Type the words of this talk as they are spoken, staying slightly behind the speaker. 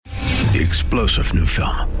The explosive new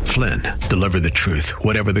film, Flynn, deliver the truth,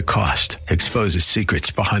 whatever the cost, exposes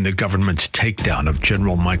secrets behind the government's takedown of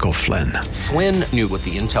General Michael Flynn. Flynn knew what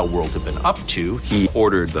the intel world had been up to. He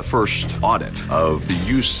ordered the first audit of the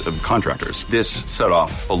use of contractors. This set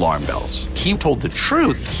off alarm bells. He told the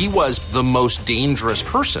truth. He was the most dangerous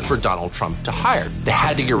person for Donald Trump to hire. They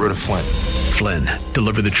had to get rid of Flynn. Flynn,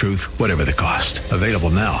 deliver the truth, whatever the cost. Available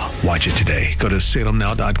now. Watch it today. Go to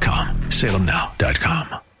salemnow.com.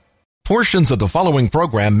 salemnow.com. Portions of the following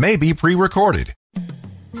program may be pre-recorded.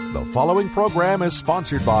 The following program is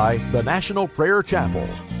sponsored by the National Prayer Chapel.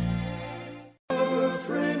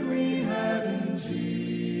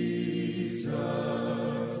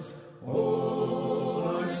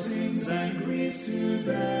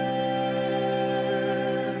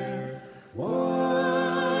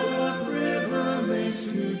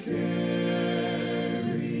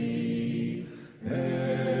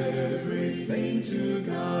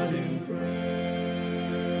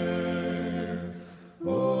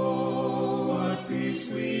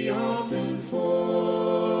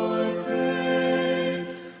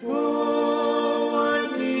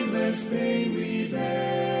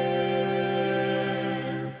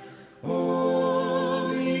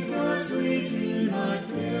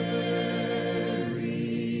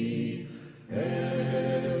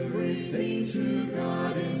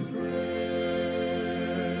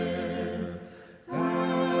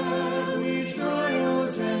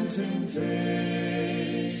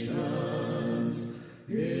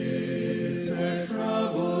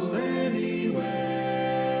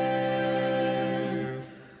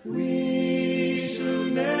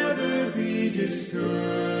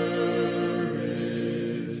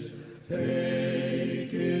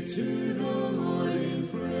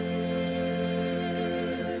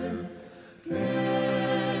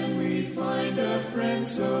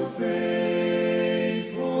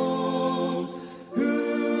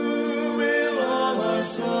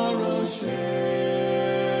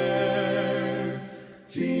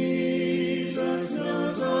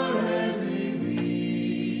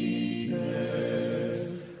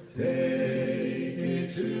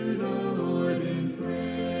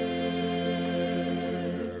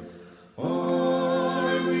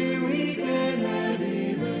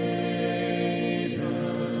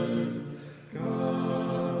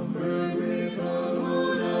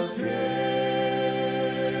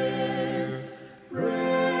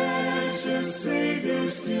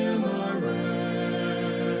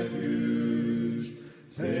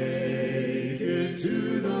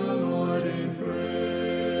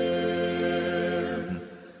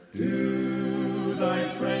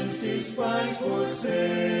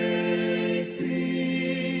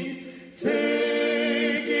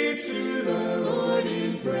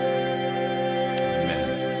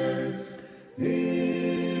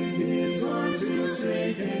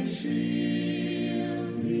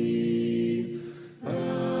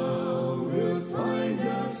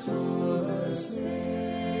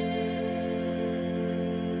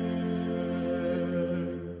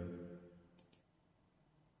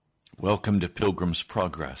 Welcome to Pilgrim's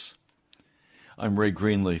Progress. I'm Ray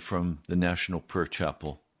Greenlee from the National Prayer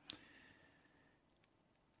Chapel.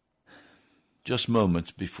 Just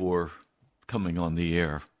moments before coming on the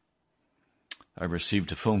air, I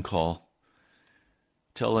received a phone call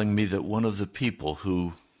telling me that one of the people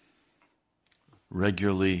who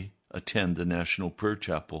regularly attend the National Prayer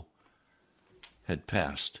Chapel had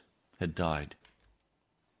passed, had died.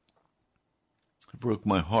 It broke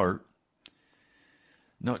my heart.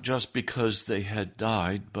 Not just because they had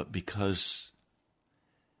died, but because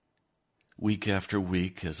week after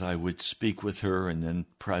week, as I would speak with her and then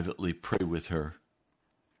privately pray with her,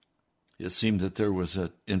 it seemed that there was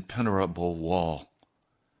an impenetrable wall.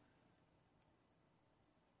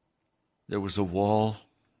 There was a wall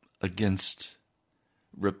against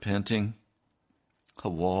repenting, a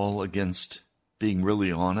wall against being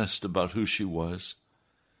really honest about who she was.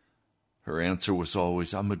 Her answer was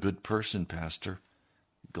always, "I'm a good person, Pastor.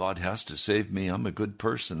 God has to save me. I'm a good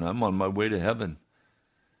person. I'm on my way to heaven."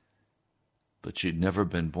 But she'd never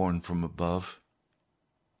been born from above.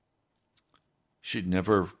 She'd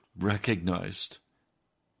never recognized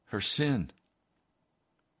her sin.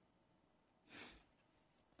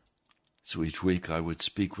 So each week I would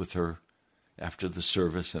speak with her after the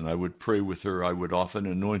service, and I would pray with her. I would often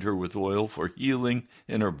anoint her with oil for healing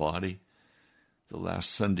in her body. The last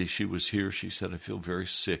Sunday she was here, she said, "I feel very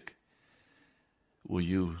sick. Will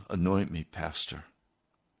you anoint me, Pastor?"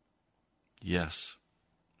 Yes,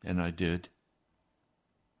 and I did.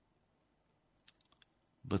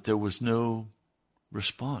 But there was no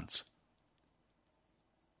response.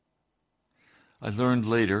 I learned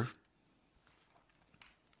later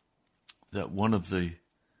that one of the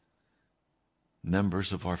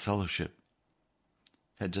members of our fellowship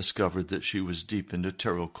had discovered that she was deep into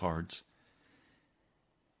tarot cards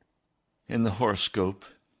and the horoscope,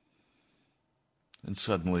 and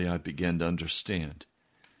suddenly I began to understand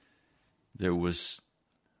there was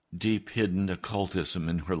deep hidden occultism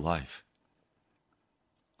in her life.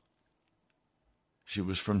 She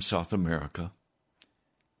was from South America,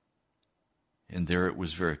 and there it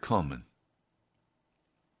was very common.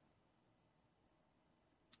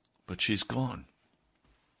 But she's gone.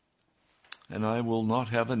 And I will not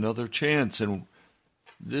have another chance. And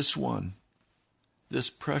this one, this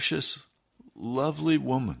precious, lovely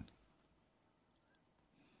woman,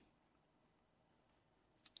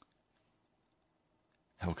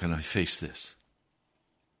 how can I face this?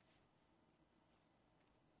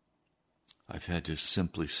 I've had to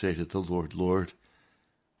simply say to the Lord, Lord,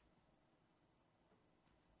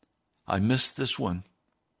 I missed this one.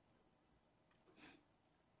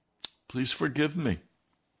 Please forgive me.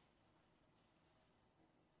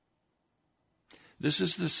 This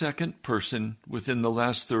is the second person within the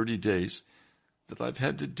last 30 days that I've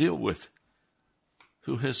had to deal with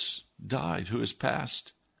who has died, who has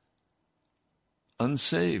passed,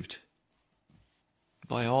 unsaved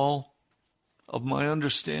by all of my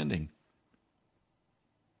understanding.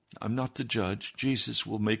 I'm not the judge. Jesus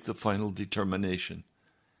will make the final determination.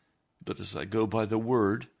 But as I go by the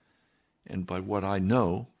word and by what I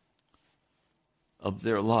know of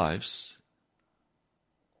their lives,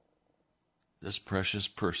 this precious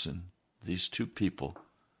person, these two people,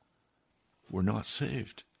 were not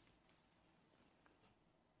saved.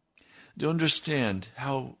 To understand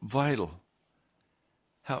how vital,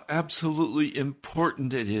 how absolutely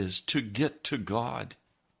important it is to get to God,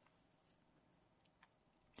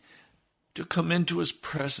 to come into His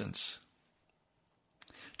presence,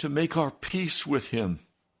 to make our peace with Him.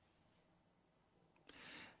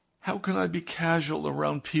 How can I be casual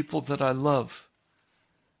around people that I love,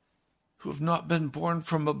 who have not been born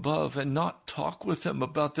from above, and not talk with them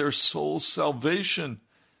about their soul's salvation?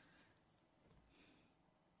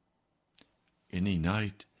 Any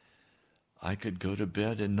night, I could go to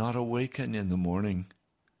bed and not awaken in the morning.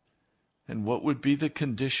 And what would be the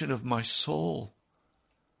condition of my soul?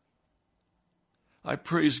 I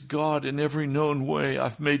praise God in every known way.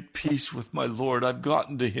 I've made peace with my Lord. I've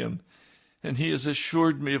gotten to Him, and He has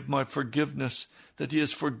assured me of my forgiveness, that He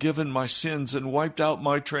has forgiven my sins and wiped out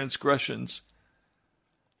my transgressions.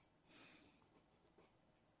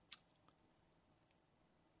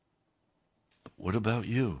 But what about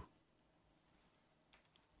you?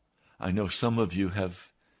 I know some of you have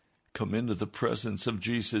come into the presence of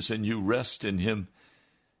Jesus and you rest in Him.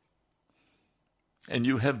 And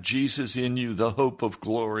you have Jesus in you, the hope of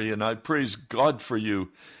glory, and I praise God for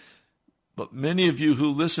you. But many of you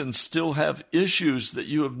who listen still have issues that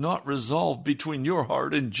you have not resolved between your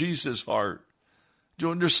heart and Jesus' heart. Do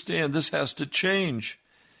you understand? This has to change.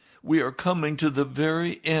 We are coming to the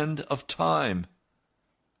very end of time.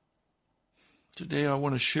 Today I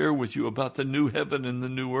want to share with you about the new heaven and the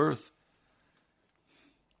new earth.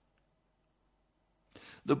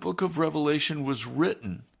 The book of Revelation was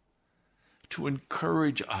written to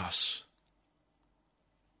encourage us,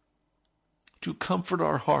 to comfort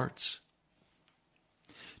our hearts,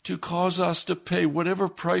 to cause us to pay whatever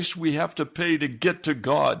price we have to pay to get to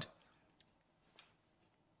God,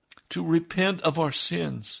 to repent of our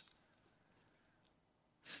sins,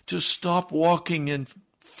 to stop walking in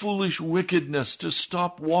foolish wickedness, to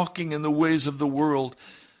stop walking in the ways of the world,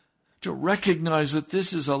 to recognize that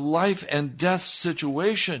this is a life and death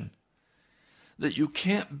situation, that you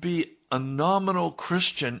can't be a nominal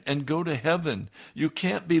Christian and go to heaven. You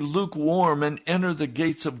can't be lukewarm and enter the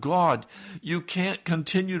gates of God. You can't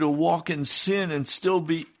continue to walk in sin and still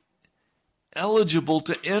be eligible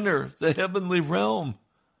to enter the heavenly realm.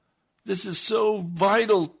 This is so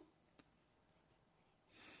vital.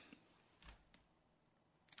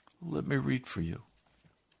 Let me read for you.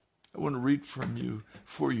 I want to read for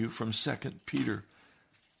you from 2 Peter,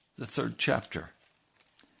 the 3rd chapter.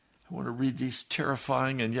 I want to read these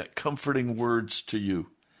terrifying and yet comforting words to you.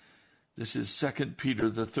 This is 2 Peter,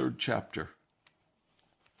 the 3rd chapter.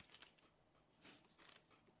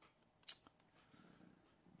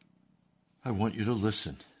 I want you to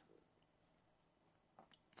listen.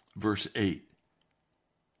 Verse 8.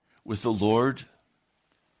 With the Lord,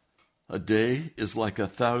 a day is like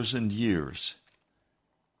 1,000 years,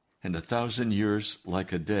 and 1,000 years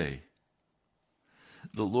like a day.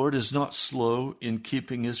 The Lord is not slow in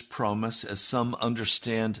keeping His promise, as some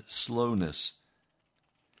understand slowness.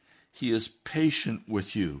 He is patient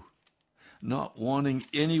with you, not wanting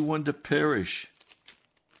anyone to perish,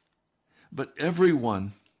 but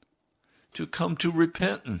everyone to come to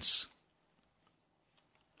repentance.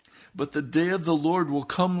 But the day of the Lord will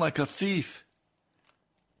come like a thief.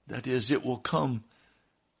 That is, it will come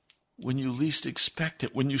when you least expect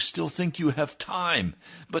it, when you still think you have time,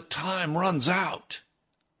 but time runs out.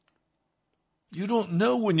 You don't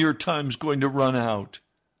know when your time's going to run out.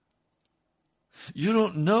 You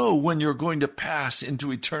don't know when you're going to pass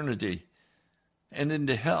into eternity and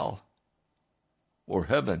into hell or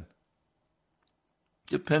heaven,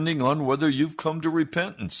 depending on whether you've come to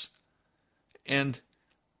repentance and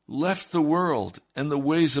left the world and the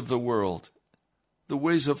ways of the world, the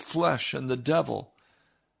ways of flesh and the devil.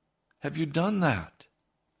 Have you done that?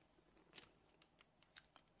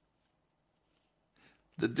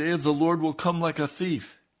 The day of the Lord will come like a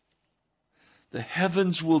thief. The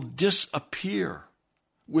heavens will disappear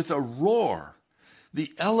with a roar.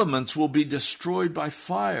 The elements will be destroyed by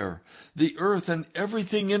fire. The earth and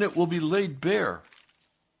everything in it will be laid bare.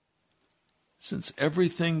 Since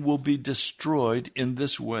everything will be destroyed in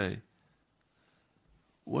this way,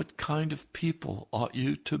 what kind of people ought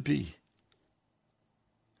you to be?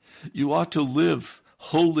 You ought to live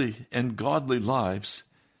holy and godly lives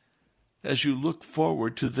as you look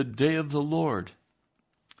forward to the day of the Lord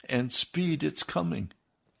and speed its coming.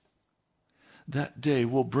 That day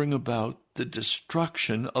will bring about the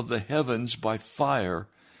destruction of the heavens by fire,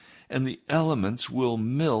 and the elements will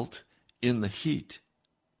melt in the heat.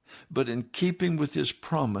 But in keeping with his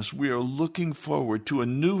promise, we are looking forward to a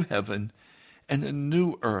new heaven and a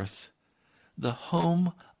new earth, the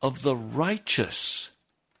home of the righteous.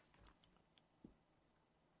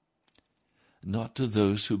 Not to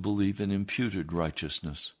those who believe in imputed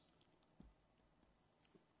righteousness,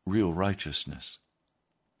 real righteousness,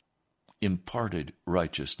 imparted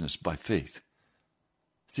righteousness by faith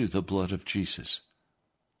through the blood of Jesus.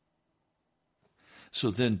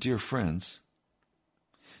 So then, dear friends,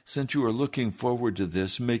 since you are looking forward to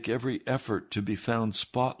this, make every effort to be found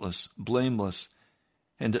spotless, blameless,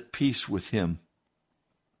 and at peace with him.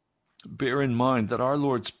 Bear in mind that our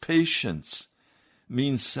Lord's patience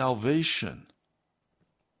means salvation.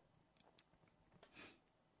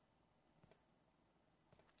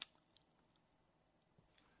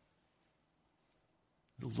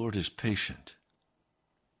 The Lord is patient.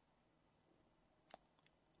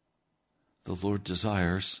 The Lord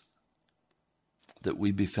desires that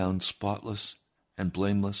we be found spotless and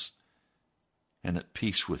blameless and at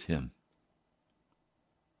peace with him.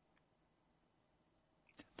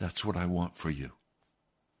 That's what I want for you.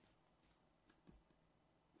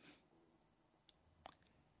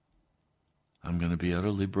 I'm going to be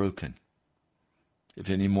utterly broken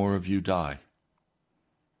if any more of you die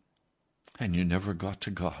and you never got to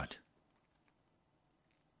God.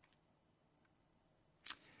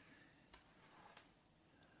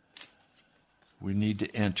 We need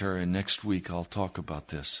to enter, and next week I'll talk about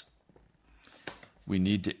this. We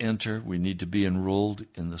need to enter, we need to be enrolled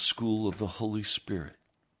in the school of the Holy Spirit.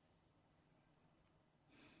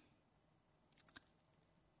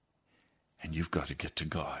 And you've got to get to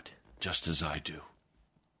God, just as I do.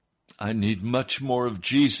 I need much more of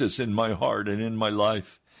Jesus in my heart and in my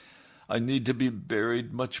life. I need to be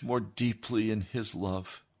buried much more deeply in his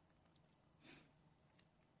love.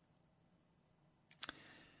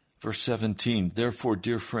 Verse 17, therefore,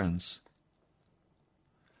 dear friends,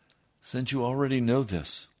 since you already know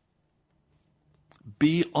this,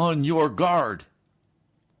 be on your guard,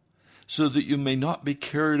 so that you may not be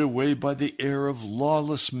carried away by the air of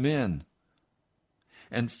lawless men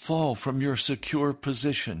and fall from your secure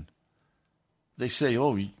position. They say,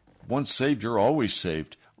 oh, once saved, you're always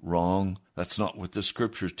saved. Wrong. That's not what the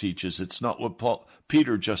Scripture teaches. It's not what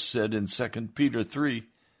Peter just said in 2 Peter 3.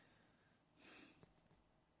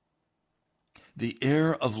 The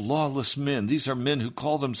heir of lawless men. These are men who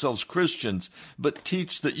call themselves Christians, but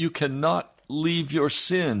teach that you cannot leave your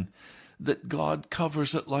sin, that God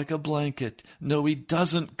covers it like a blanket. No, he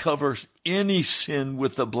doesn't cover any sin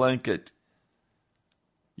with a blanket.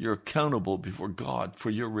 You're accountable before God for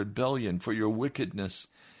your rebellion, for your wickedness.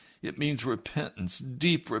 It means repentance,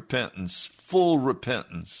 deep repentance, full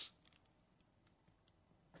repentance.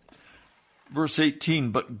 Verse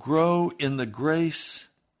 18, but grow in the grace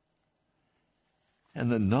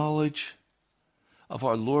and the knowledge of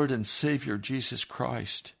our Lord and Savior Jesus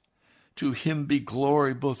Christ. To him be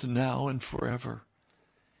glory both now and forever.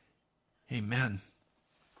 Amen.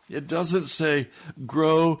 It doesn't say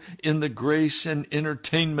grow in the grace and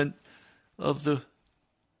entertainment of the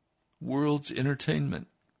world's entertainment.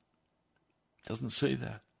 It doesn't say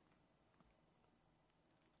that.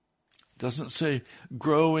 It doesn't say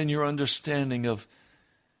grow in your understanding of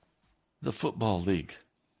the football league.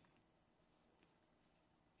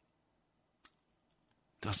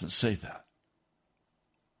 Doesn't say that.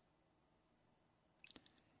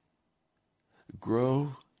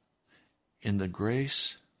 Grow in the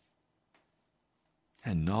grace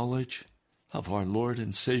and knowledge of our Lord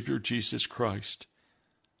and Savior Jesus Christ.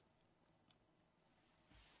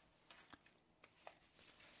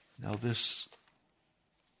 Now this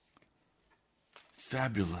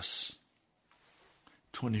fabulous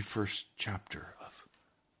 21st chapter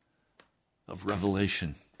of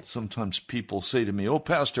Revelation. Sometimes people say to me, "Oh,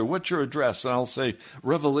 Pastor, what's your address?" And I'll say,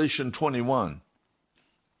 Revelation 21.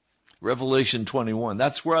 Revelation 21.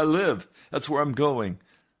 That's where I live. That's where I'm going.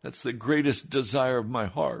 That's the greatest desire of my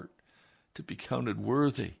heart, to be counted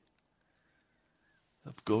worthy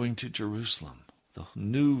of going to Jerusalem, the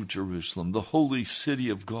new Jerusalem, the holy city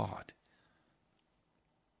of God.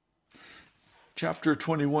 Chapter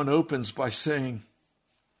 21 opens by saying,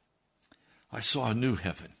 I saw a new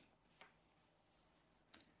heaven,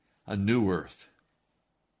 a new earth.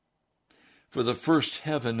 For the first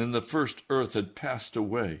heaven and the first earth had passed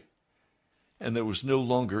away, and there was no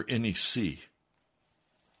longer any sea.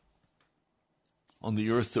 On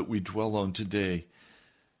the earth that we dwell on today,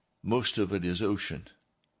 most of it is ocean.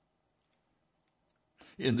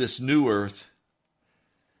 In this new earth,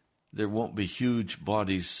 there won't be huge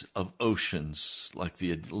bodies of oceans like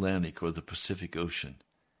the Atlantic or the Pacific Ocean.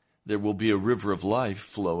 There will be a river of life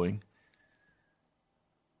flowing.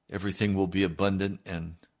 Everything will be abundant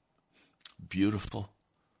and beautiful.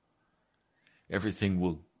 Everything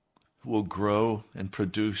will grow and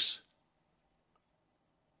produce.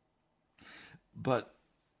 But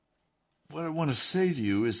what I want to say to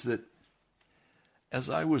you is that as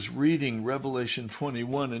I was reading Revelation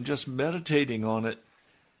 21 and just meditating on it,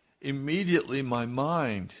 immediately my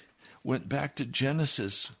mind went back to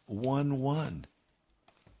Genesis 1:1.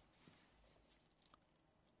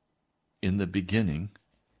 In the beginning,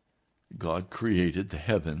 God created the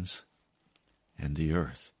heavens and the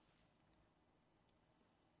earth.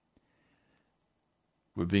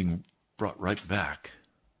 We're being brought right back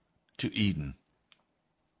to Eden.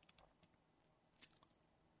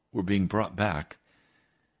 We're being brought back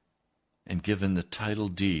and given the title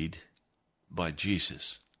deed by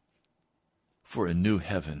Jesus for a new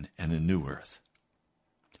heaven and a new earth,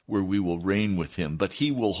 where we will reign with him, but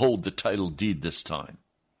he will hold the title deed this time,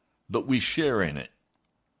 but we share in it.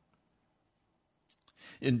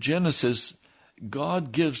 In Genesis,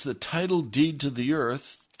 God gives the title deed to the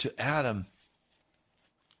earth to Adam,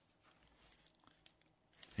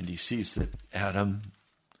 and he sees that Adam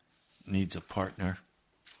needs a partner,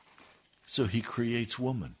 so he creates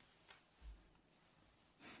woman.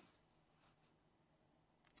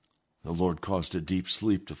 The Lord caused a deep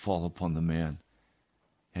sleep to fall upon the man,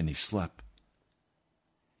 and he slept.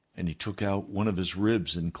 And he took out one of his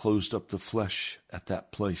ribs and closed up the flesh at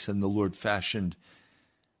that place, and the Lord fashioned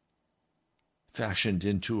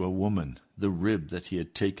into a woman the rib that he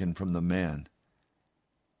had taken from the man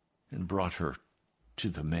and brought her to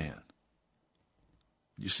the man.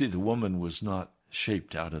 You see, the woman was not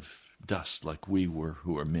shaped out of dust like we were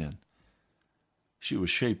who are men. She was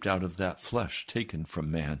shaped out of that flesh taken from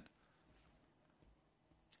man.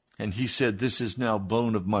 And he said, "This is now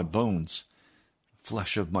bone of my bones,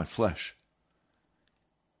 flesh of my flesh.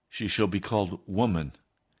 She shall be called woman,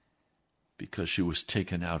 because she was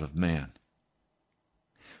taken out of man.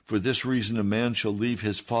 For this reason a man shall leave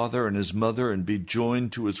his father and his mother and be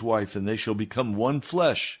joined to his wife, and they shall become one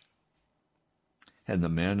flesh. And the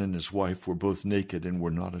man and his wife were both naked and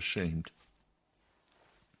were not ashamed."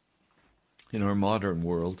 In our modern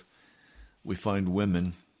world, we find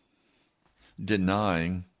women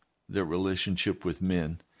denying their relationship with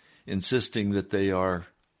men, insisting that they are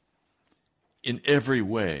in every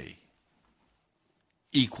way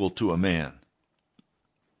equal to a man.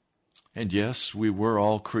 And yes, we were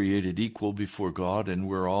all created equal before God, and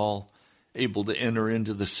we're all able to enter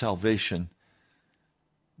into the salvation.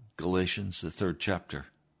 Galatians, the 3rd chapter.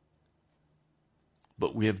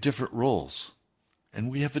 But we have different roles, and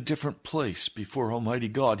we have a different place before Almighty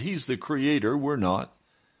God. He's the creator, we're not.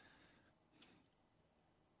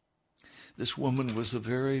 This woman was the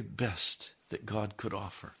very best that God could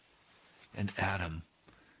offer, and Adam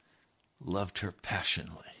loved her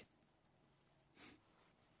passionately.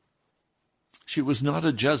 She was not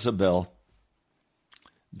a Jezebel.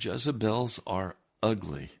 Jezebels are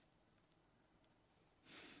ugly.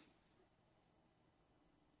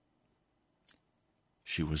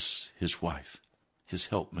 She was his wife, his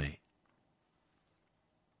helpmate.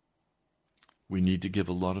 We need to give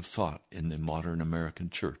a lot of thought in the modern American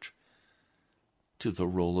church to the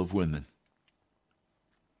role of women.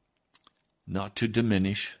 Not to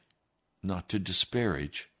diminish, not to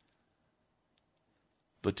disparage,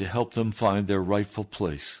 but to help them find their rightful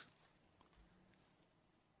place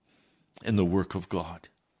in the work of God.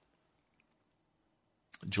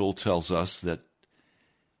 Joel tells us that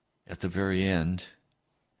at the very end,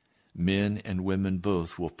 men and women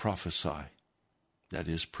both will prophesy, that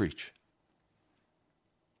is, preach.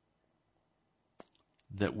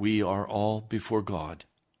 That we are all before God,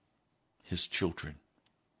 His children.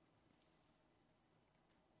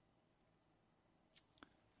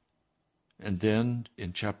 And then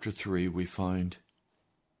in chapter 3 we find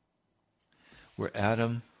where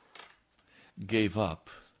Adam gave up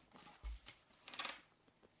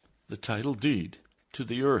the title deed to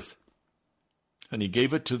the earth, and he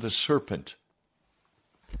gave it to the serpent.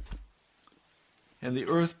 And the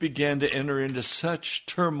earth began to enter into such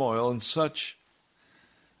turmoil and such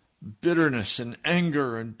bitterness and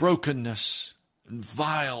anger and brokenness and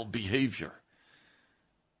vile behavior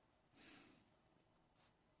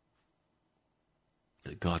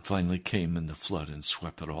that God finally came in the flood and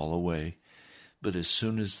swept it all away. But as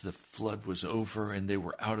soon as the flood was over and they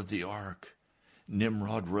were out of the ark,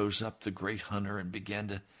 Nimrod rose up, the great hunter, and began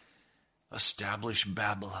to establish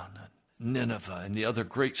Babylon and Nineveh and the other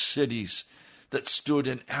great cities that stood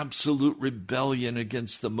in absolute rebellion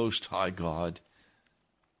against the Most High God.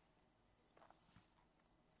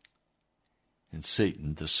 And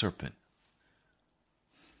Satan, the serpent,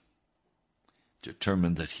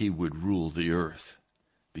 determined that he would rule the earth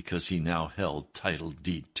because he now held title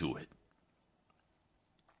deed to it.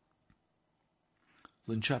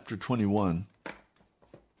 In chapter 21,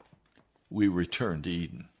 we return to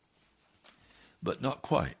Eden, but not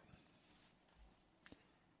quite.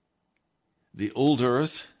 The old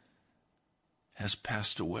earth has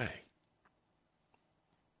passed away.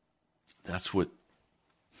 That's what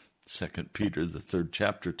 2 Peter, the 3rd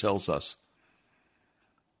chapter, tells us.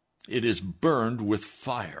 It is burned with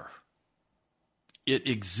fire. It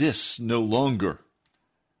exists no longer.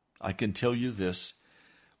 I can tell you this,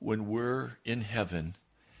 when we're in heaven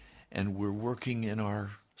and we're working in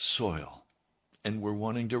our soil and we're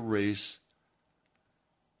wanting to raise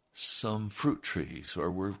some fruit trees, or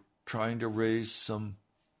we're trying to raise some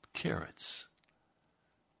carrots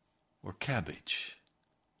or cabbage,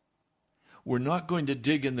 we're not going to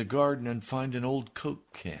dig in the garden and find an old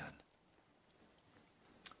Coke can.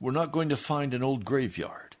 We're not going to find an old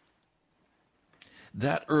graveyard.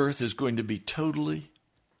 That earth is going to be totally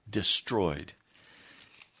destroyed.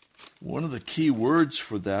 One of the key words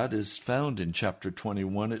for that is found in chapter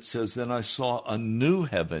 21. It says, "Then I saw a new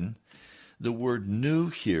heaven." The word new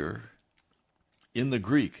here in the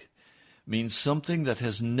Greek means something that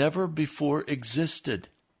has never before existed.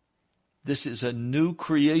 This is a new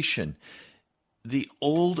creation. The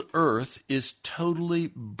old earth is totally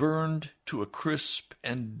burned to a crisp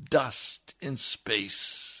and dust in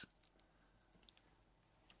space.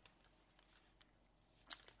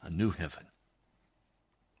 A new heaven,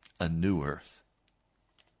 a new earth.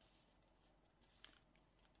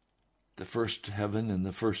 The first heaven and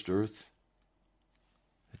the first earth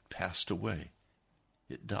had passed away.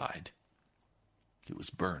 It died. It was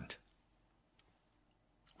burned.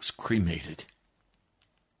 It was cremated.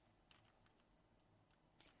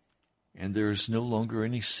 And there is no longer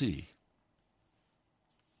any sea.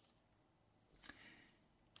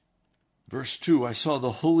 Verse 2, I saw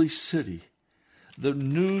the holy city, the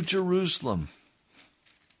new Jerusalem,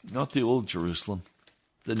 not the old Jerusalem,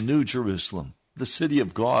 the new Jerusalem, the city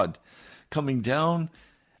of God, coming down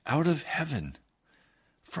out of heaven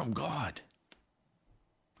from God,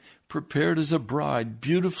 prepared as a bride,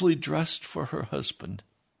 beautifully dressed for her husband.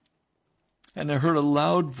 And I heard a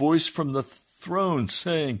loud voice from the throne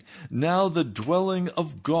saying, "Now the dwelling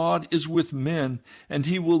of God is with men, and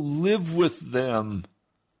he will live with them."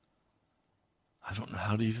 I don't know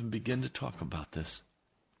how to even begin to talk about this.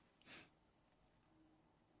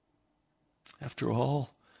 After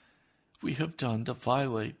all we have done to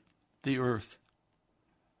violate the earth,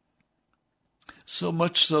 so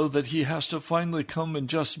much so that he has to finally come and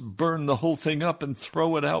just burn the whole thing up and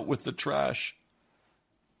throw it out with the trash.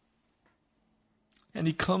 And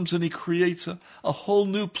he comes and he creates a whole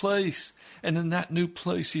new place. And in that new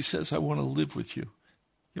place, he says, I want to live with you.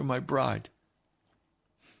 You're my bride.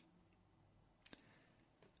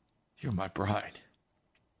 You're my bride.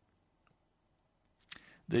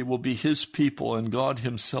 They will be his people, and God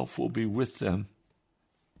himself will be with them.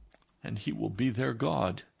 And he will be their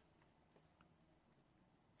God.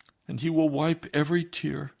 And he will wipe every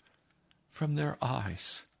tear from their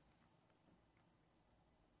eyes.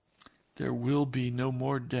 There will be no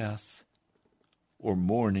more death, or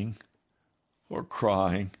mourning, or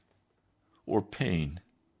crying, or pain.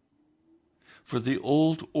 For the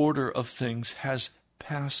old order of things has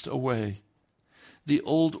passed away. The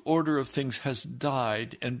old order of things has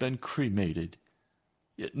died and been cremated.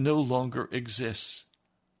 It no longer exists.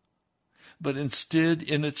 But instead,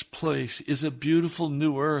 in its place, is a beautiful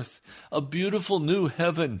new earth, a beautiful new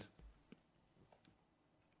heaven.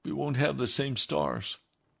 We won't have the same stars.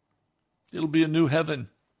 It'll be a new heaven.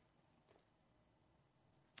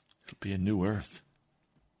 It'll be a new earth.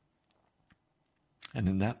 And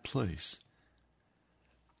in that place,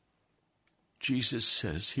 Jesus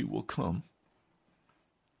says he will come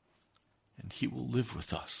and he will live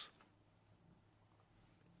with us.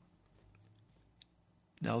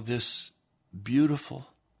 Now this beautiful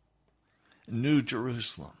New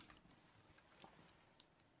Jerusalem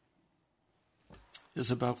is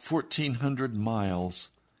about 1,400 miles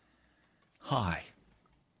high,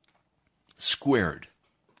 squared.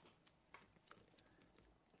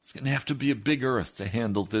 It's going to have to be a big earth to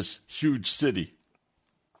handle this huge city.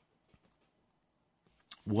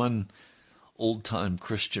 One old-time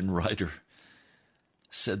Christian writer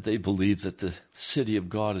said they believe that the city of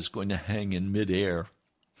God is going to hang in midair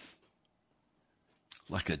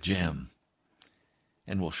like a gem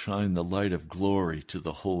and will shine the light of glory to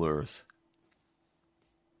the whole earth.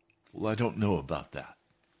 Well, I don't know about that.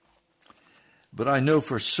 But I know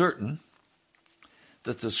for certain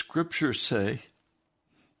that the scriptures say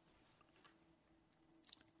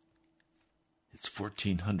it's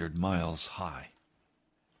 1,400 miles high,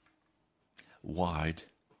 wide,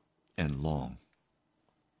 and long.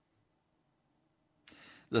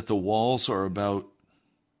 That the walls are about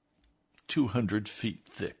 200 feet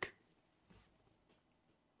thick.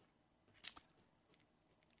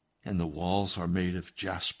 And the walls are made of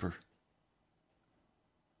jasper,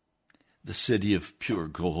 the city of pure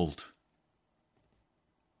gold.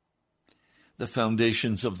 The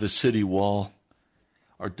foundations of the city wall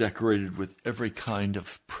are decorated with every kind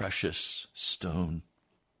of precious stone.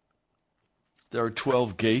 There are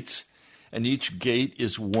 12 gates, and each gate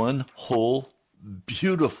is one whole,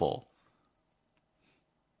 beautiful,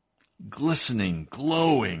 glistening,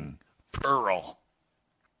 glowing pearl.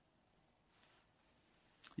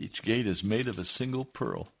 Each gate is made of a single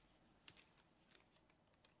pearl.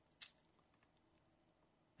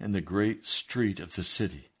 And the great street of the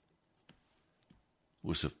city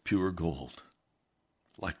was of pure gold,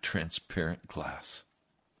 like transparent glass.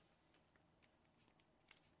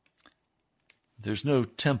 There's no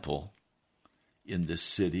temple in this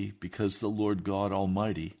city because the Lord God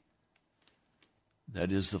Almighty,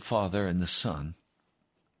 that is the Father and the Son,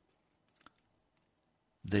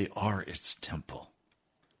 they are its temple.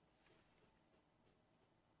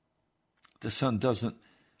 The sun doesn't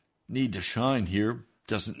need to shine here,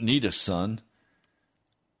 doesn't need a sun,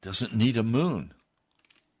 doesn't need a moon.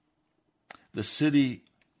 The city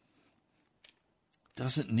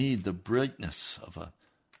doesn't need the brightness of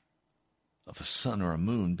a sun or a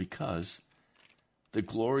moon because the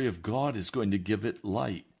glory of God is going to give it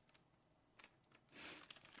light.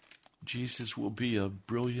 Jesus will be a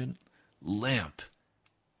brilliant lamp.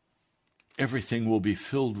 Everything will be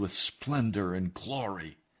filled with splendor and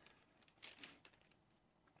glory.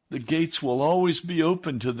 The gates will always be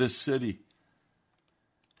open to this city,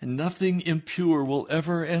 and nothing impure will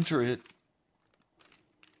ever enter it.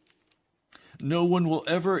 No one will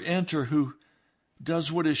ever enter who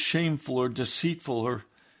does what is shameful or deceitful or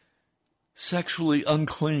sexually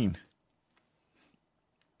unclean.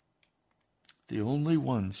 The only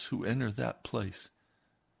ones who enter that place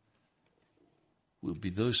will be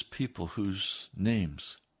those people whose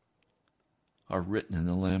names are written in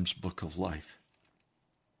the Lamb's Book of Life.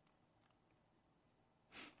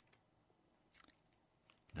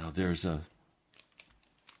 Now there's a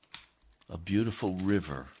beautiful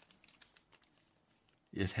river.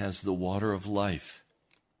 It has the water of life.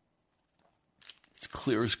 It's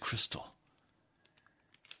clear as crystal.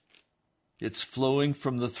 It's flowing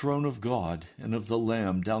from the throne of God and of the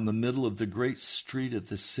Lamb down the middle of the great street of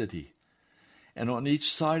the city. And on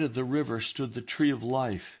each side of the river stood the tree of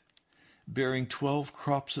life, bearing 12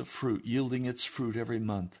 crops of fruit, yielding its fruit every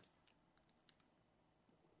month.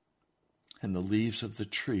 And the leaves of the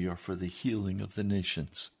tree are for the healing of the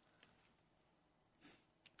nations.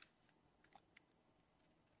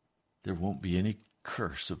 There won't be any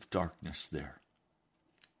curse of darkness there.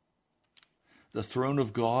 The throne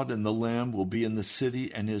of God and the Lamb will be in the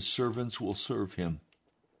city, and his servants will serve him.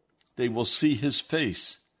 They will see his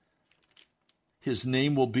face. His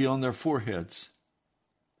name will be on their foreheads.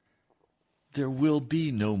 There will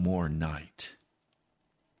be no more night.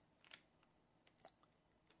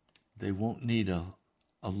 They won't need a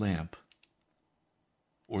lamp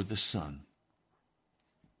or the sun,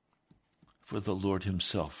 for the Lord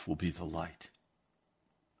himself will be the light.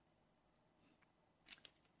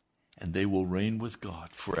 and they will reign with God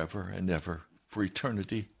forever and ever, for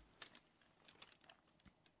eternity.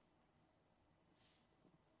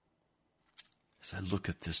 As I look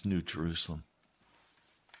at this New Jerusalem,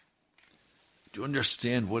 do you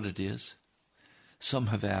understand what it is? Some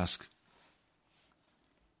have asked,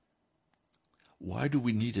 why do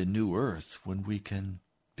we need a new earth when we can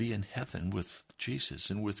be in heaven with Jesus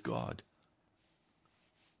and with God?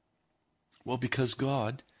 Well, because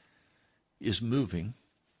God is moving.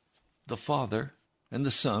 The Father and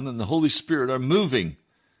the Son and the Holy Spirit are moving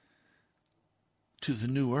to the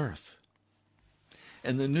new earth.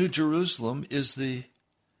 And the New Jerusalem is the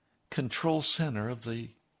control center of the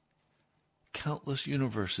countless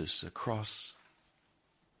universes across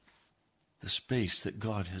the space that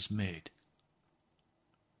God has made.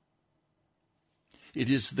 It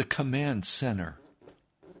is the command center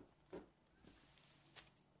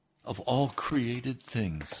of all created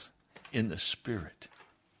things in the Spirit.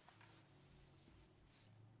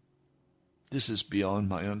 This is beyond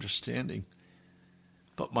my understanding,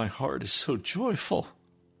 but my heart is so joyful.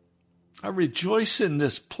 I rejoice in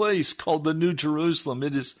this place called the New Jerusalem.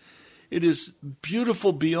 It is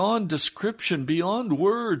beautiful beyond description, beyond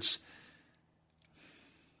words.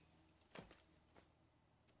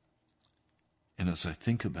 And as I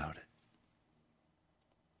think about it,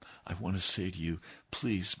 I want to say to you,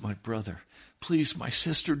 please, my brother, please, my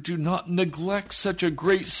sister, do not neglect such a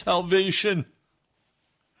great salvation.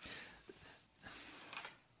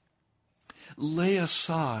 Lay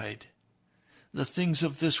aside the things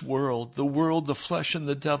of this world, the flesh, and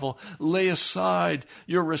the devil. Lay aside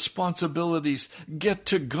your responsibilities. Get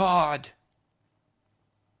to God.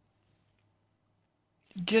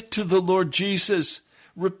 Get to the Lord Jesus.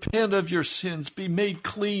 Repent of your sins. Be made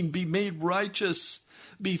clean. Be made righteous.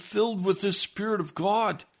 Be filled with the Spirit of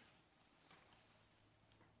God.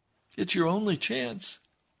 It's your only chance.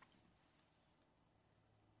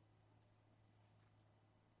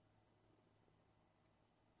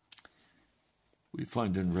 We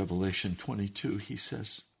find in Revelation 22, he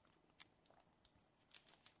says,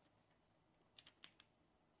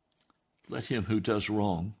 let him who does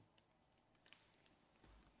wrong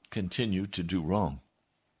continue to do wrong.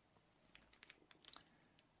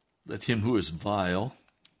 Let him who is vile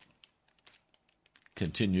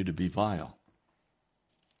continue to be vile.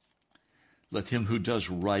 Let him who does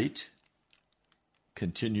right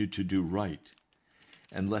continue to do right.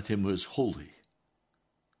 And let him who is holy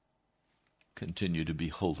continue to be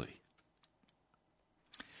holy.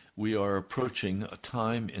 We are approaching a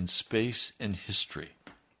time in space and history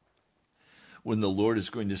when the Lord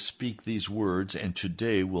is going to speak these words, and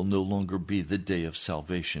today will no longer be the day of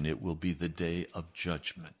salvation. It will be the day of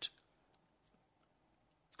judgment.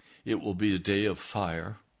 It will be a day of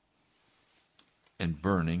fire and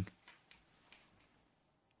burning.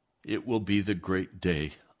 It will be the great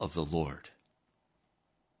day of the Lord.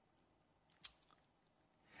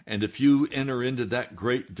 And if you enter into that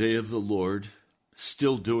great day of the Lord,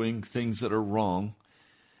 still doing things that are wrong,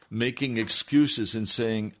 making excuses and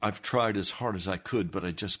saying, I've tried as hard as I could, but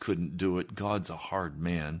I just couldn't do it. God's a hard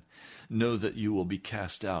man. Know that you will be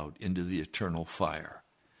cast out into the eternal fire.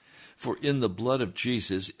 For in the blood of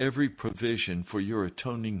Jesus, every provision for your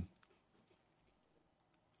atoning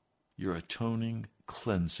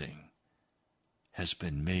cleansing has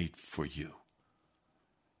been made for you.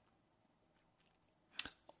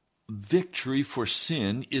 Victory for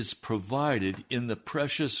sin is provided in the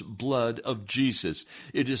precious blood of Jesus.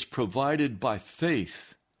 It is provided by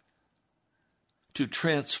faith to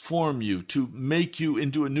transform you, to make you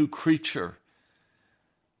into a new creature.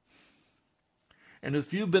 And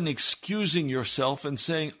if you've been excusing yourself and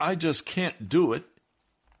saying, I just can't do it,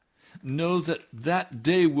 know that that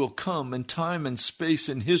day will come in time and space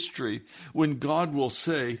and history when God will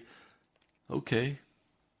say, okay,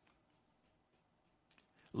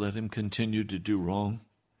 let him continue to do wrong.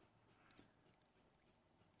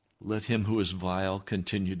 Let him who is vile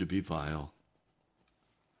continue to be vile,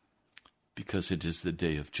 because it is the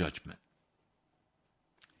day of judgment,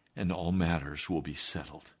 and all matters will be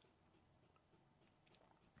settled.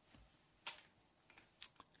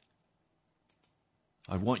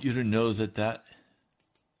 I want you to know that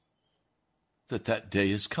day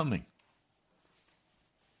is coming.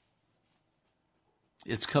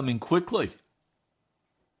 It's coming quickly.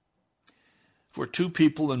 For two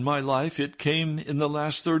people in my life, it came in the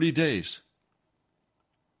last 30 days.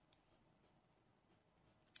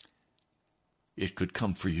 It could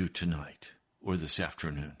come for you tonight or this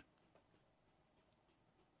afternoon.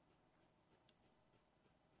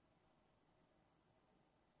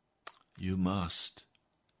 You must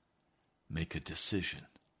make a decision.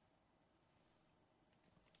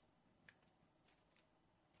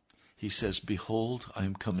 He says, "Behold, I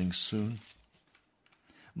am coming soon.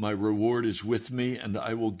 My reward is with me, and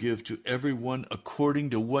I will give to everyone according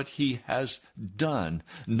to what he has done,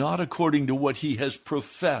 not according to what he has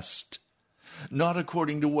professed, not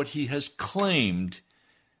according to what he has claimed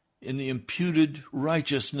in the imputed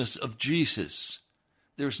righteousness of Jesus."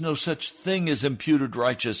 There's no such thing as imputed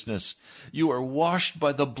righteousness. You are washed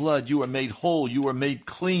by the blood. You are made whole. You are made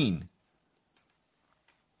clean.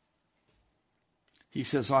 He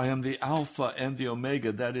says, "I am the Alpha and the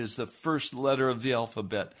Omega." That is the first letter of the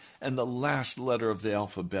alphabet and the last letter of the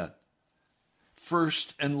alphabet.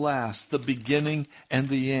 First and last, the beginning and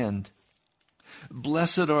the end.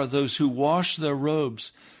 Blessed are those who wash their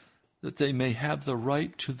robes, that they may have the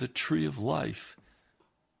right to the tree of life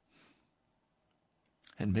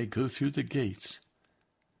and may go through the gates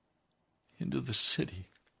into the city.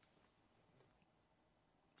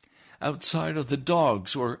 Outside are the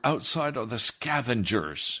dogs, or outside are the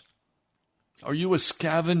scavengers. Are you a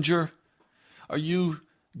scavenger? Are you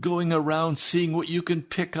going around seeing what you can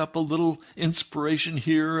pick up, a little inspiration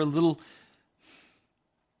here, a little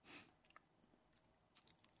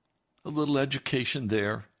education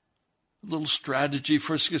there, a little strategy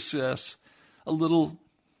for success, a little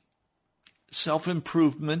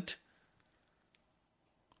self-improvement,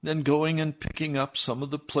 then going and picking up some of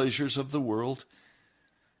the pleasures of the world,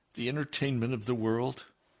 the entertainment of the world?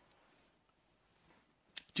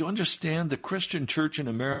 Do you understand? The Christian church in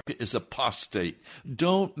America is apostate.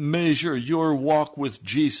 Don't measure your walk with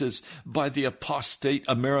Jesus by the apostate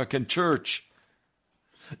American church.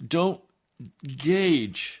 Don't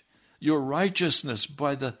gauge your righteousness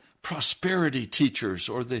by the prosperity teachers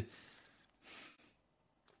or the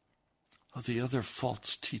other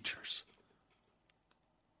false teachers.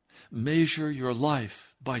 Measure your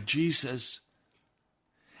life by Jesus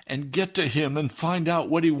and get to him and find out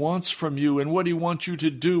what he wants from you and what he wants you to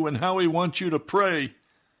do and how he wants you to pray.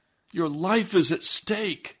 Your life is at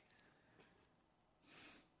stake.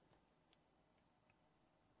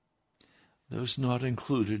 Those not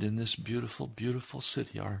included in this beautiful, beautiful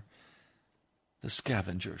city are the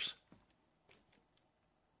scavengers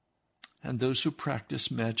and those who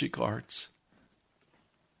practice magic arts.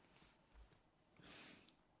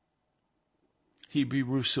 Hebe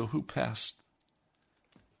Russo, who passed,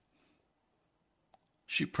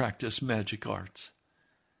 she practiced magic arts,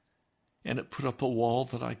 and it put up a wall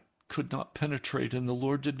that I could not penetrate, and the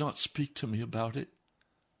Lord did not speak to me about it.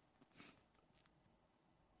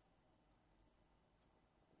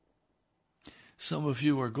 Some of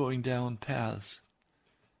you are going down paths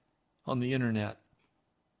on the internet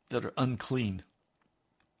that are unclean.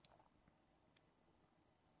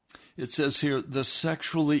 It says here, the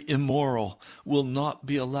sexually immoral will not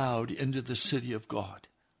be allowed into the city of God.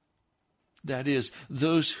 That is,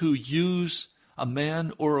 those who use a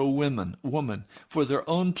man or a woman for their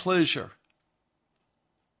own pleasure.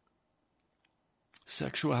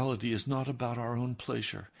 Sexuality is not about our own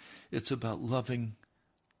pleasure. It's about loving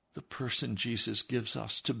the person Jesus gives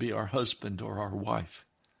us to be our husband or our wife.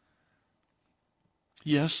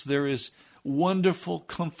 Yes, there is wonderful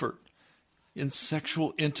comfort in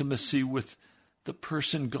sexual intimacy with the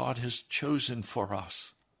person God has chosen for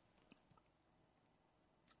us.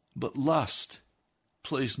 But lust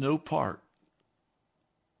plays no part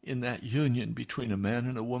in that union between a man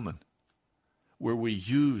and a woman, where we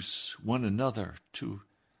use one another to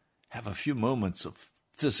have a few moments of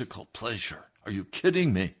physical pleasure. Are you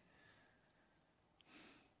kidding me?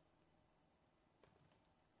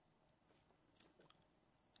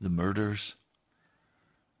 The murders.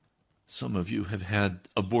 Some of you have had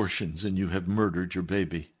abortions and you have murdered your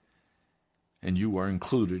baby, and you are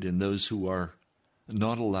included in those who are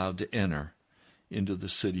not allowed to enter into the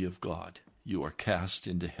city of God. You are cast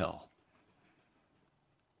into hell.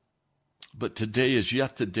 But today is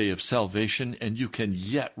yet the day of salvation, and you can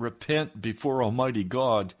yet repent before Almighty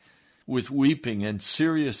God with weeping and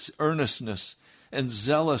serious earnestness, and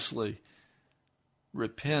zealously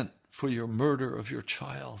repent for your murder of your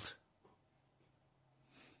child.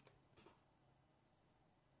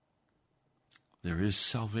 There is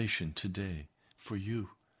salvation today for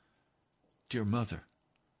you. Dear mother,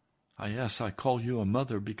 I call you a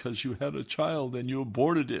mother because you had a child and you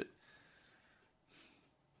aborted it.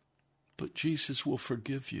 But Jesus will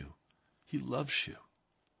forgive you. He loves you.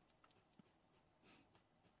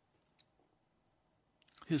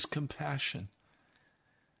 His compassion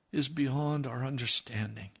is beyond our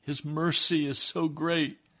understanding. His mercy is so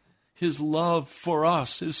great. His love for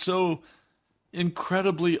us is so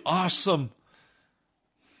incredibly awesome.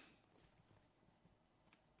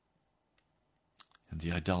 And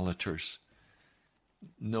the idolaters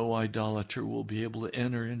no idolater will be able to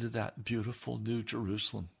enter into that beautiful New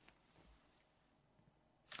Jerusalem.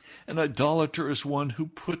 An idolater is one who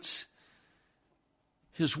puts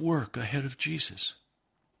his work ahead of Jesus,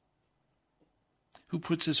 who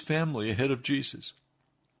puts his family ahead of Jesus,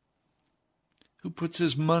 who puts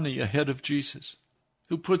his money ahead of Jesus,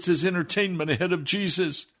 who puts his entertainment ahead of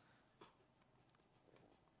Jesus,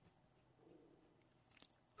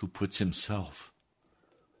 who puts himself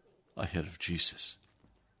ahead of Jesus.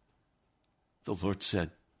 The Lord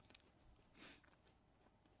said,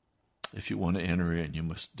 if you want to enter in, you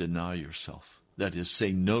must deny yourself. That is,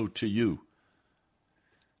 say no to you.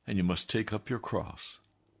 And you must take up your cross.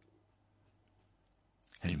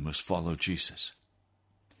 And you must follow Jesus.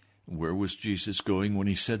 Where was Jesus going when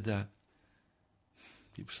he said that?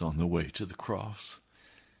 He was on the way to the cross.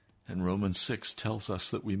 And Romans 6 tells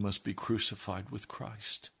us that we must be crucified with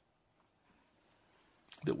Christ.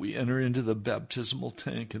 That we enter into the baptismal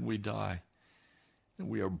tank and we die. And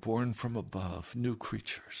we are born from above, new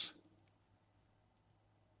creatures.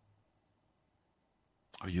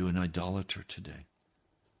 Are you an idolater today?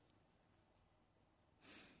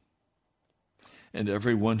 And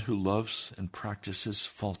everyone who loves and practices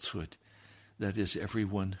falsehood, that is,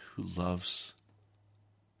 everyone who loves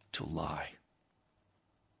to lie.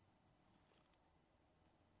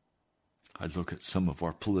 I look at some of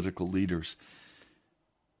our political leaders,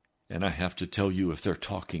 and I have to tell you, if they're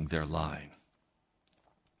talking, they're lying.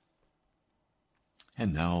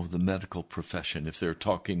 And now the medical profession, if they're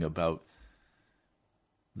talking about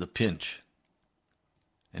the pinch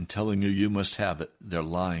and telling you you must have it, they're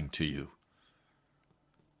lying to you.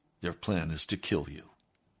 Their plan is to kill you.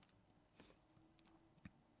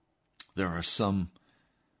 There are some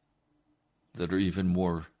that are even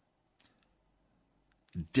more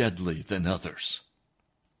deadly than others.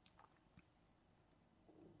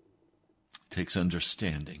 It takes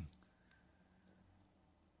understanding.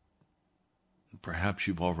 Perhaps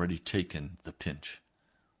you've already taken the pinch.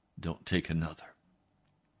 Don't take another.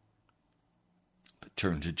 But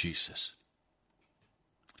turn to Jesus.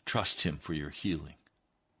 Trust him for your healing.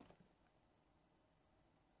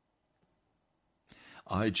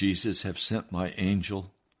 I, Jesus, have sent my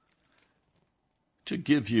angel to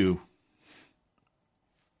give you,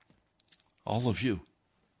 all of you,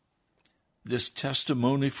 this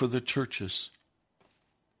testimony for the churches.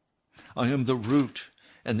 I am the root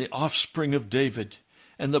and the offspring of David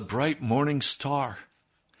and the bright morning star.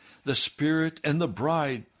 The Spirit and the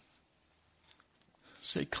bride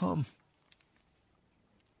say, come.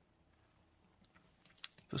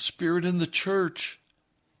 The Spirit and the church,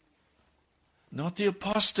 not the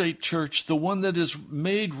apostate church, the one that is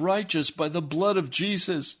made righteous by the blood of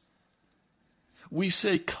Jesus. We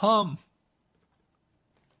say, come.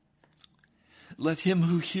 Let him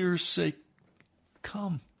who hears say,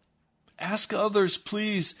 come. Ask others,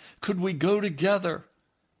 please, could we go together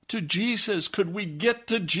to Jesus? Could we get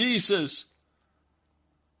to Jesus?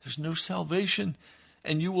 There's no salvation,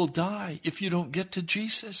 and you will die if you don't get to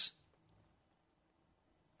Jesus.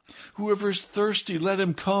 Whoever is thirsty, let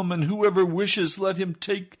him come, and whoever wishes, let him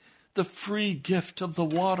take the free gift of the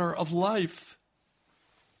water of life.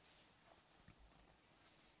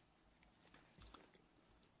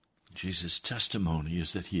 Jesus' testimony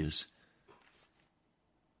is that he's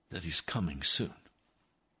coming soon.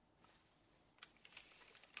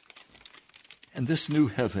 And this new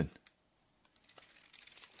heaven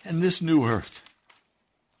and this new earth,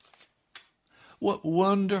 what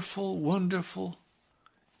wonderful, wonderful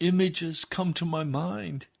images come to my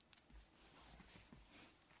mind.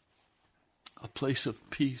 A place of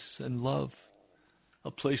peace and love, a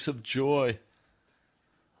place of joy,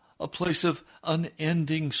 a place of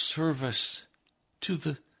unending service to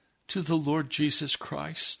the Lord Jesus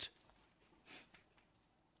Christ,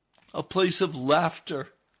 a place of laughter,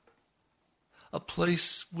 a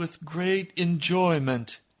place with great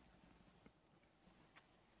enjoyment,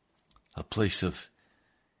 a place of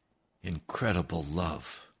incredible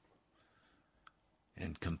love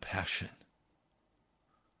and compassion,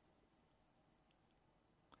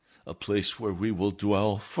 a place where we will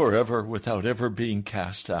dwell forever without ever being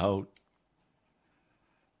cast out.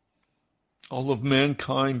 All of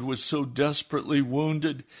mankind was so desperately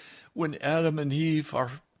wounded when Adam and Eve,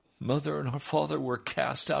 our mother and our father, were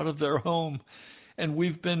cast out of their home, and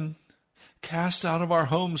we've been cast out of our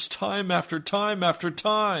homes time after time after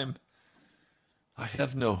time. I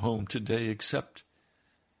have no home today except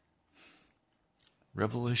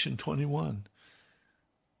Revelation 21.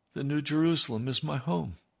 The New Jerusalem is my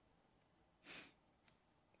home.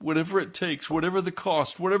 Whatever it takes, whatever the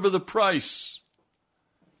cost, whatever the price,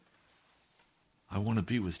 I want to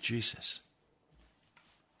be with Jesus.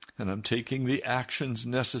 and I'm taking the actions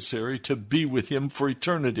necessary to be with him for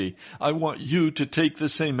eternity. I want you to take the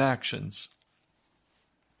same actions.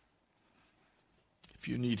 If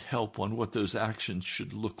you need help on what those actions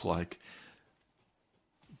should look like,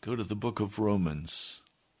 go to the book of Romans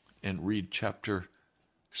and read chapter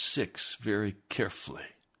 6 very carefully.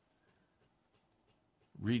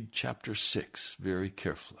 Read chapter 6 very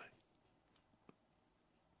carefully.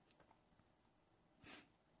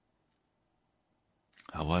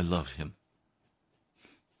 How I love him.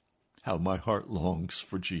 How my heart longs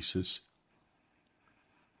for Jesus.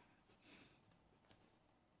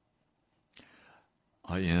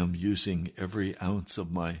 I am using every ounce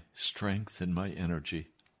of my strength and my energy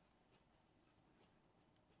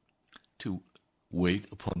to wait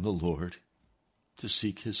upon the Lord, to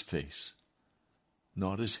seek his face.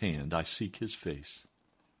 Not his hand, I seek his face.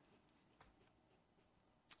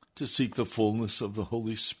 To seek the fullness of the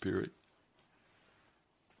Holy Spirit.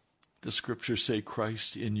 The scriptures say,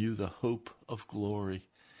 Christ in you, the hope of glory.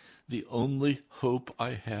 The only hope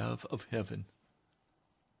I have of heaven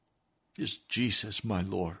is Jesus, my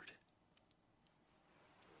Lord.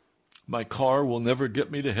 My car will never get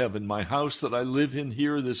me to heaven. My house that I live in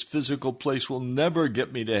here, this physical place, will never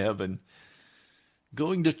get me to heaven.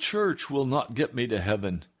 Going to church will not get me to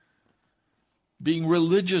heaven. Being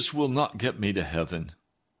religious will not get me to heaven.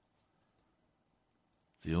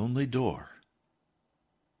 The only door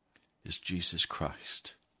is Jesus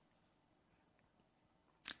Christ.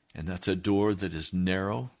 And that's a door that is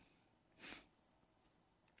narrow.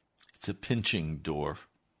 It's a pinching door.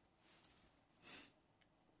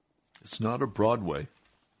 It's not a broad way.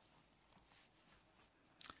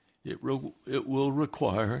 It will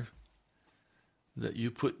require that you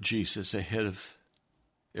put Jesus ahead of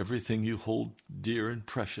everything you hold dear and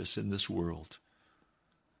precious in this world.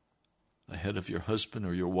 Ahead of your husband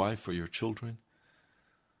or your wife or your children.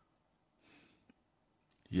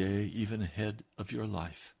 Yea, even ahead of your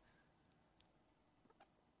life.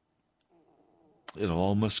 It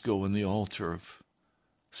all must go in the altar of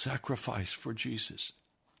sacrifice for Jesus.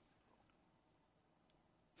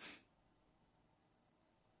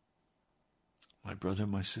 My brother,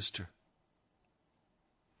 my sister,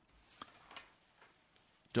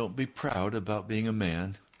 don't be proud about being a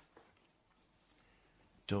man.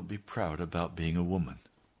 Don't be proud about being a woman.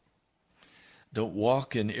 Don't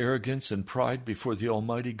walk in arrogance and pride before the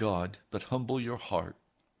Almighty God, but humble your heart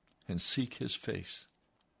and seek his face.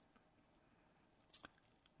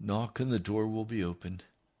 Knock and the door will be opened.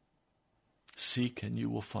 Seek and you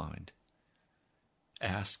will find.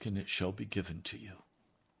 Ask and it shall be given to you.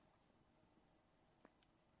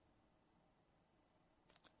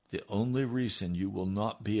 The only reason you will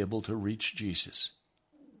not be able to reach Jesus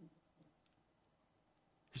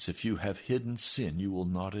is if you have hidden sin you will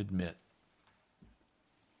not admit.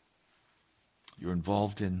 You're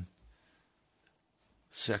involved in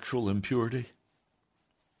sexual impurity.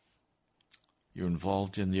 You're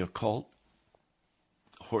involved in the occult,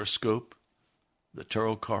 horoscope, the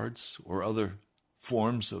tarot cards, or other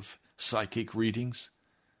forms of psychic readings.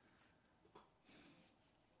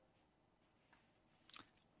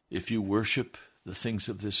 If you worship the things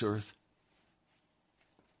of this earth,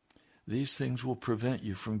 these things will prevent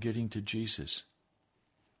you from getting to Jesus.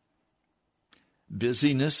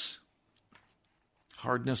 Busyness,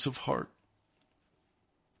 hardness of heart,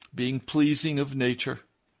 being pleasing of nature,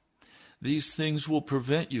 these things will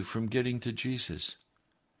prevent you from getting to Jesus.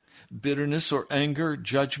 Bitterness or anger,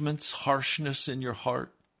 judgments, harshness in your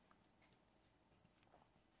heart,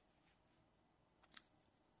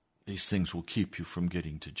 these things will keep you from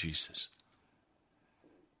getting to Jesus.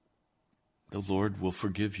 The Lord will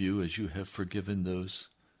forgive you as you have forgiven those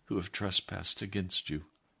who have trespassed against you.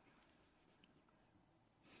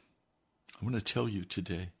 I'm going to tell you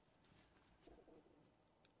today,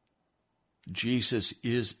 Jesus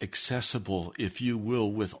is accessible if you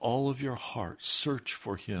will, with all of your heart, search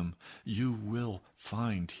for him. You will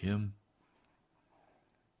find him.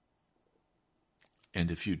 And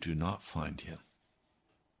if you do not find him,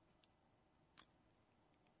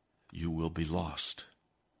 you will be lost.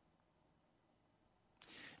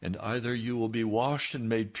 And either you will be washed and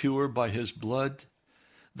made pure by his blood,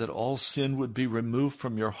 that all sin would be removed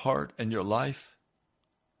from your heart and your life,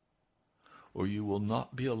 or you will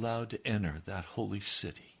not be allowed to enter that holy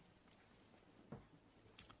city.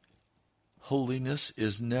 Holiness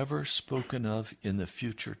is never spoken of in the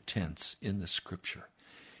future tense in the Scripture.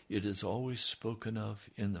 It is always spoken of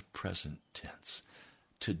in the present tense.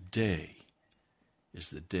 Today is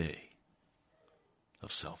the day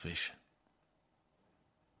of salvation.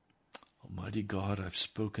 Almighty God, I've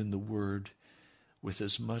spoken the word with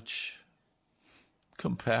as much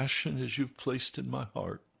compassion as you've placed in my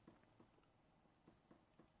heart.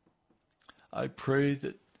 I pray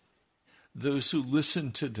that those who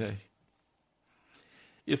listen today,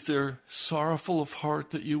 if they're sorrowful of heart,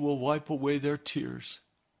 that you will wipe away their tears,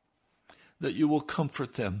 that you will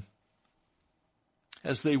comfort them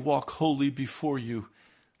as they walk holy before you,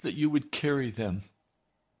 that you would carry them.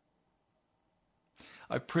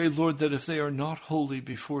 I pray, Lord, that if they are not holy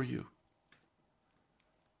before you,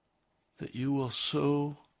 that you will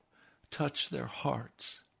so touch their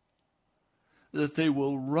hearts that they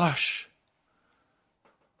will rush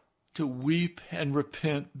to weep and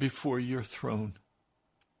repent before your throne,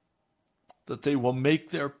 that they will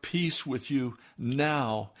make their peace with you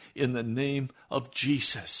now in the name of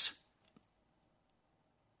Jesus.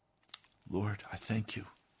 Lord, I thank you.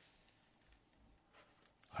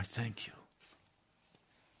 I thank you.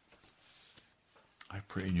 I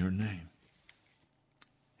pray in your name.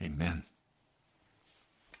 Amen.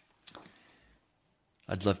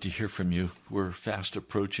 I'd love to hear from you. We're fast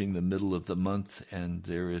approaching the middle of the month, and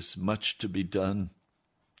there is much to be done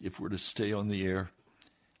if we're to stay on the air.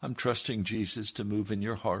 I'm trusting Jesus to move in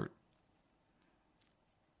your heart.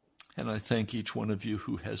 And I thank each one of you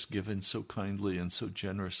who has given so kindly and so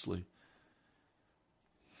generously.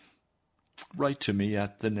 Write to me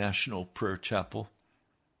at the National Prayer Chapel.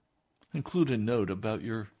 Include a note about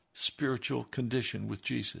your spiritual condition with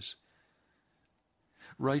Jesus.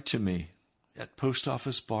 Write to me at Post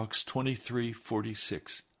Office Box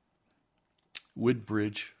 2346,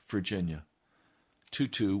 Woodbridge, Virginia,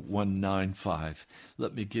 22195.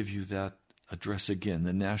 Let me give you that address again,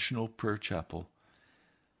 the National Prayer Chapel,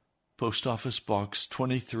 Post Office Box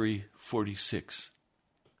 2346,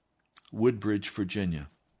 Woodbridge, Virginia,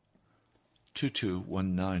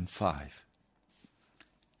 22195.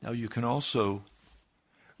 Now you can also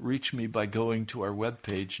reach me by going to our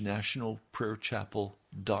webpage,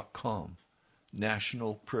 nationalprayerchapel.com,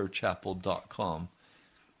 nationalprayerchapel.com,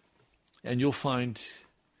 and you'll find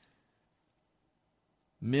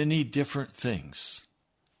many different things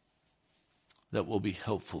that will be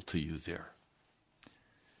helpful to you there.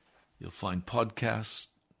 You'll find podcasts,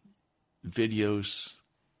 videos.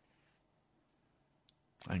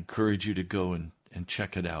 I encourage you to go and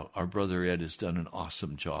check it out. Our brother Ed has done an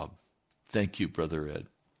awesome job. Thank you, Brother Ed.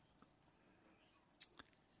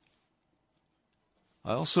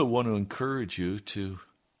 I also want to encourage you to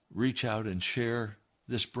reach out and share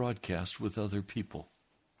this broadcast with other people.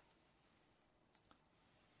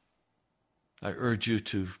 I urge you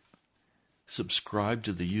to subscribe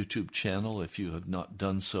to the YouTube channel if you have not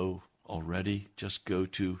done so already. Just go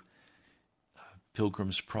to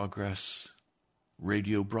Pilgrim's Progress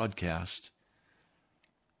radio broadcast,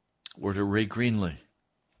 or to Ray Greenley,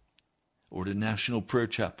 or to National Prayer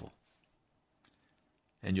Chapel,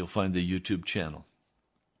 and you'll find the YouTube channel.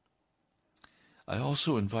 I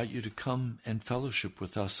also invite you to come and fellowship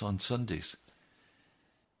with us on Sundays.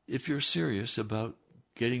 If you're serious about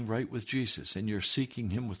getting right with Jesus and you're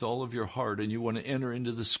seeking him with all of your heart and you want to enter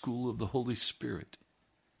into the school of the Holy Spirit,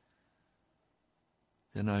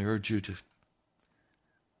 then I urge you to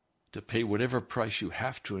pay whatever price you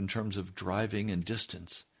have to in terms of driving and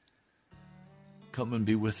distance. Come and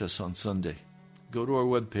be with us on Sunday. Go to our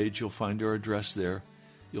webpage. You'll find our address there.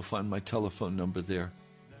 You'll find my telephone number there.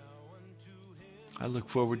 I look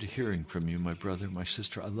forward to hearing from you, my brother, my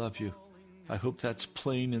sister. I love you. I hope that's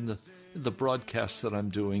plain in the broadcast that I'm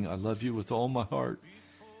doing. I love you with all my heart.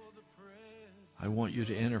 I want you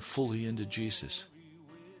to enter fully into Jesus.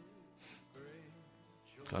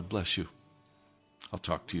 God bless you. I'll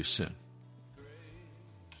talk to you soon.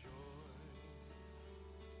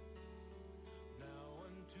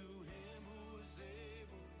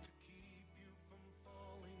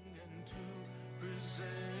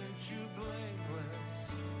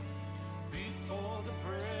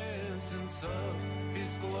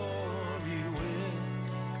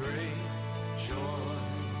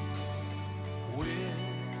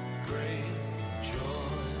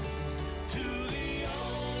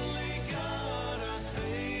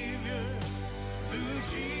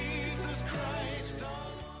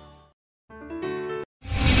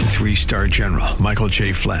 Three-star General Michael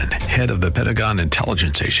J. Flynn, head of the Pentagon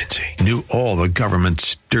Intelligence Agency, knew all the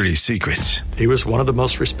government's dirty secrets. He was one of the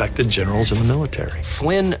most respected generals in the military.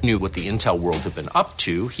 Flynn knew what the intel world had been up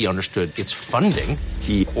to. He understood its funding.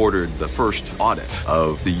 He ordered the first audit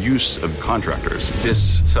of the use of contractors.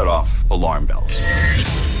 This set off alarm bells.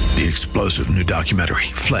 The explosive new documentary,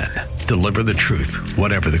 Flynn, deliver the truth,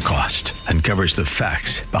 whatever the cost, and covers the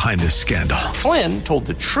facts behind this scandal. Flynn told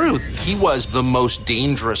the truth. He was the most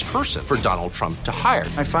dangerous person for Donald Trump to hire.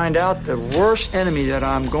 I find out the worst enemy that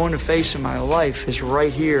I'm going to face in my life is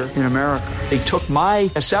right here in America. They took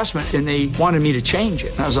my assessment and they wanted me to change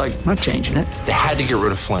it. And I was like, I'm not changing it. They had to get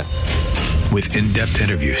rid of Flynn. With in-depth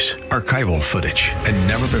interviews, archival footage, and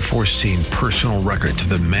never-before-seen personal records of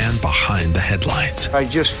the man behind the headlines. I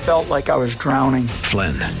just felt like I was drowning.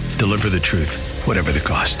 Flynn, deliver the truth, whatever the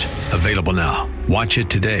cost. Available now. Watch it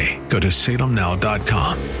today. Go to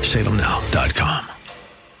salemnow.com. salemnow.com.